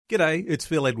G'day, it's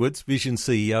Phil Edwards, Vision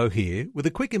CEO here, with a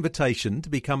quick invitation to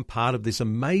become part of this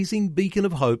amazing beacon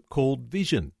of hope called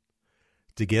Vision.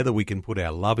 Together we can put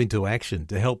our love into action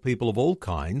to help people of all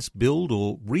kinds build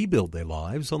or rebuild their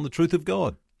lives on the truth of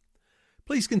God.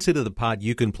 Please consider the part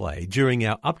you can play during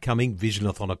our upcoming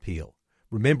Visionathon appeal,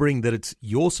 remembering that it's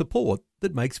your support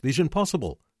that makes Vision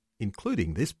possible,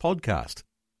 including this podcast.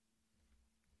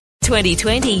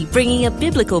 2020, bringing a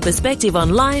biblical perspective on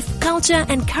life, culture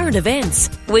and current events.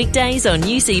 Weekdays on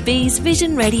UCB's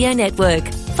Vision Radio Network.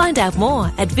 Find out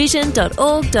more at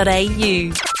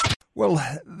vision.org.au.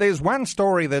 Well, there's one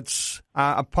story that's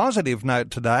a positive note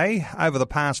today. Over the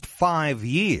past 5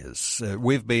 years,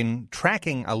 we've been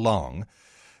tracking along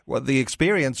the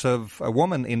experience of a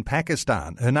woman in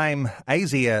Pakistan. Her name,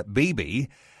 Asia Bibi,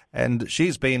 and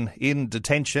she's been in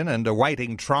detention and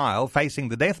awaiting trial, facing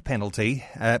the death penalty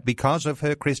because of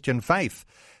her Christian faith.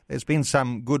 There's been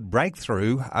some good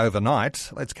breakthrough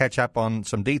overnight. Let's catch up on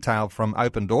some detail from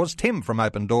Open Doors. Tim from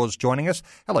Open Doors joining us.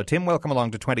 Hello, Tim. Welcome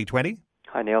along to 2020.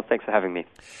 Hi, Neil. Thanks for having me.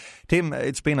 Tim,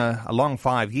 it's been a long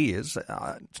 5 years.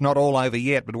 It's not all over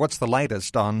yet, but what's the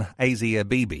latest on Asia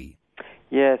Bibi?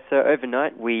 Yeah, so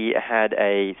overnight we had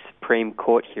a Supreme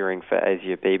Court hearing for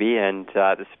Asia Bibi, and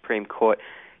the Supreme Court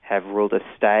have ruled a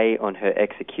stay on her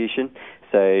execution.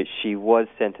 So she was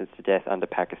sentenced to death under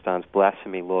Pakistan's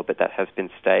blasphemy law, but that has been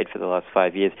stayed for the last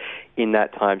 5 years. In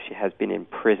that time, she has been in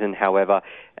prison, however,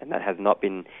 and that has not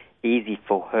been easy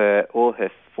for her, all her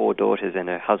 4 daughters and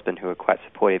her husband, who are quite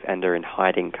supportive and are in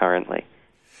hiding currently.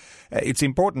 It's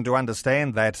important to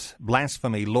understand that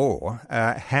blasphemy law.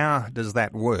 How does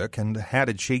that work, and how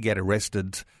did she get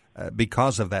arrested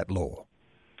because of that law?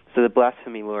 So the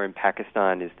blasphemy law in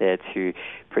Pakistan is there to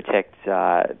protect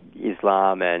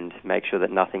Islam and make sure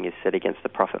that nothing is said against the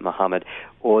Prophet Muhammad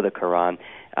or the Quran.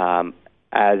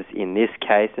 As in this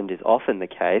case, and is often the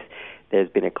case, there's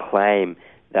been a claim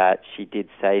that she did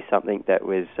say something that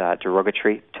was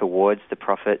derogatory towards the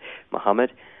Prophet Muhammad.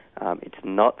 It's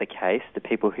not the case. The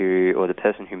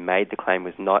person who made the claim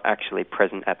was not actually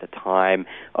present at the time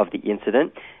of the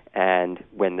incident. And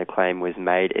when the claim was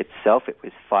made itself, it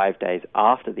was 5 days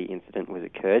after the incident was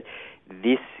occurred.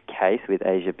 This case with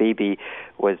Asia Bibi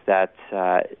was that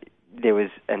there was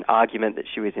an argument that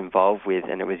she was involved with,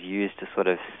 and it was used to sort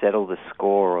of settle the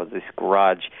score or this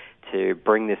grudge, to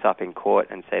bring this up in court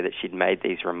and say that she'd made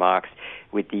these remarks,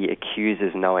 with the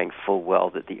accusers knowing full well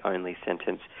that the only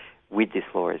sentence with this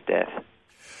law is death.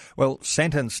 Well,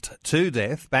 sentenced to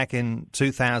death back in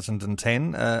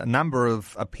 2010, a number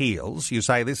of appeals. You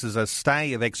say this is a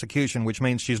stay of execution, which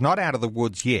means she's not out of the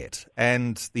woods yet,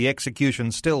 and the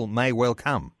execution still may well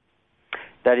come.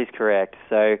 That is correct.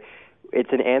 So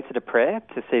it's an answer to prayer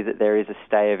to see that there is a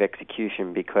stay of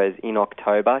execution, because in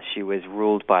October she was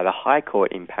ruled by the High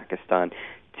Court in Pakistan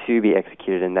to be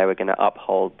executed, and they were going to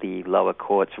uphold the lower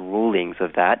court's rulings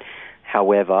of that.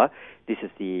 However, this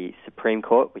is the Supreme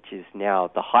Court, which is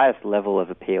now the highest level of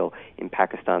appeal in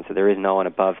Pakistan, so there is no one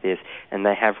above this, and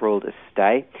they have ruled a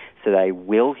stay, so they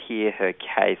will hear her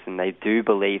case, and they do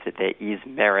believe that there is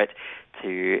merit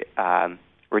to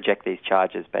reject these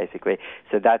charges, basically.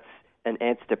 So that's an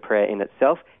answer to prayer in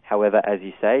itself. However, as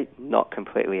you say, not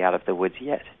completely out of the woods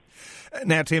yet.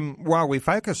 Now, Tim, while we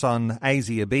focus on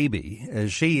Asia Bibi,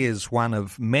 she is one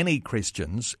of many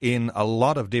Christians in a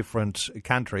lot of different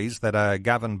countries that are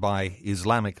governed by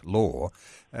Islamic law,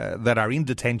 that are in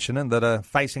detention and that are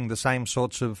facing the same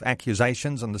sorts of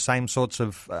accusations and the same sorts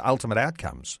of ultimate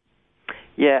outcomes.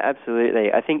 Yeah,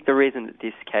 absolutely. I think the reason that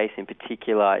this case in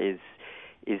particular is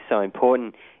so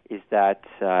important is that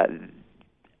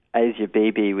Asia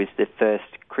Bibi was the first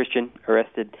Christian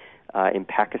arrested in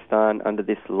Pakistan under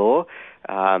this law.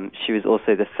 She was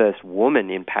also the first woman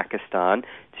in Pakistan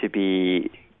to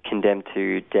be condemned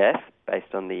to death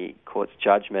based on the court's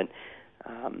judgment.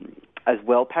 As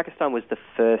well, Pakistan was the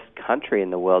first country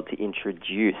in the world to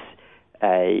introduce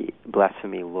a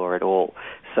blasphemy law at all.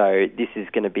 So this is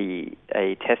going to be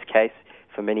a test case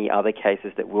for many other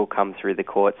cases that will come through the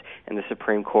courts, and the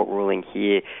Supreme Court ruling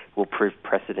here will prove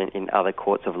precedent in other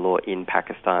courts of law in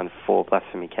Pakistan for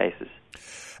blasphemy cases.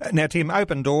 Now, Tim,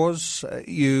 Open Doors,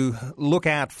 you look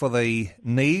out for the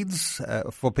needs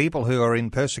for people who are in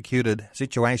persecuted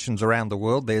situations around the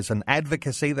world. There's an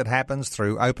advocacy that happens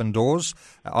through Open Doors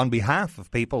on behalf of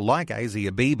people like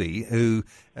Asia Bibi, who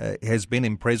has been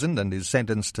imprisoned and is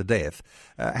sentenced to death.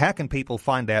 How can people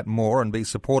find out more and be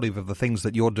supportive of the things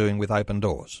that you're doing with Open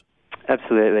Doors?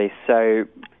 Absolutely. So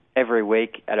every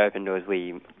week at Open Doors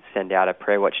we send out a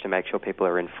prayer watch to make sure people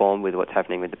are informed with what's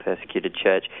happening with the persecuted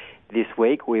church. This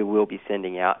week we will be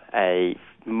sending out a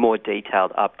more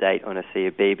detailed update on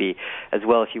Asiya Bibi. As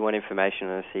well, if you want information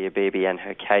on Asiya Bibi and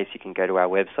her case, you can go to our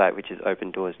website, which is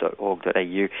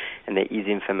opendoors.org.au, and there is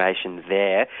information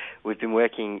there. We've been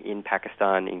working in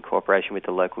Pakistan in cooperation with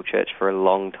the local church for a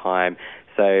long time.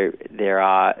 So there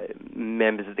are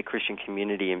members of the Christian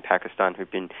community in Pakistan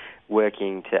who've been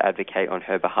working to advocate on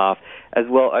her behalf. As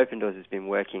well, Open Doors has been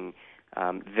working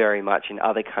very much in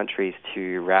other countries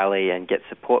to rally and get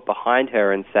support behind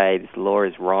her and say this law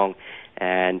is wrong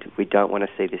and we don't want to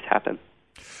see this happen.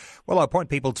 Well, I point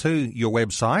people to your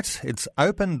website. It's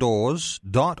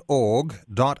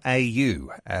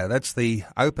opendoors.org.au. That's the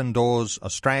Open Doors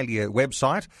Australia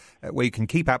website where you can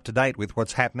keep up to date with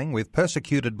what's happening with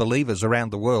persecuted believers around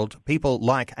the world, people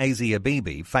like Asiya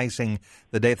Bibi facing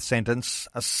the death sentence.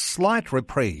 A slight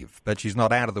reprieve, but she's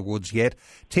not out of the woods yet.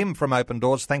 Tim from Open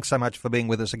Doors, thanks so much for being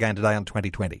with us again today on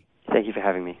 2020. Thank you for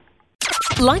having me.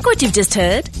 Like what you've just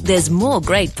heard? There's more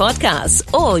great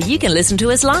podcasts, or you can listen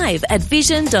to us live at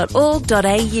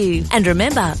vision.org.au. And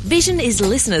remember, Vision is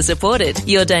listener supported.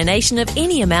 Your donation of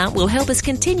any amount will help us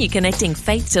continue connecting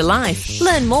faith to life.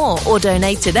 Learn more or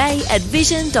donate today at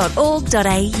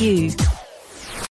vision.org.au.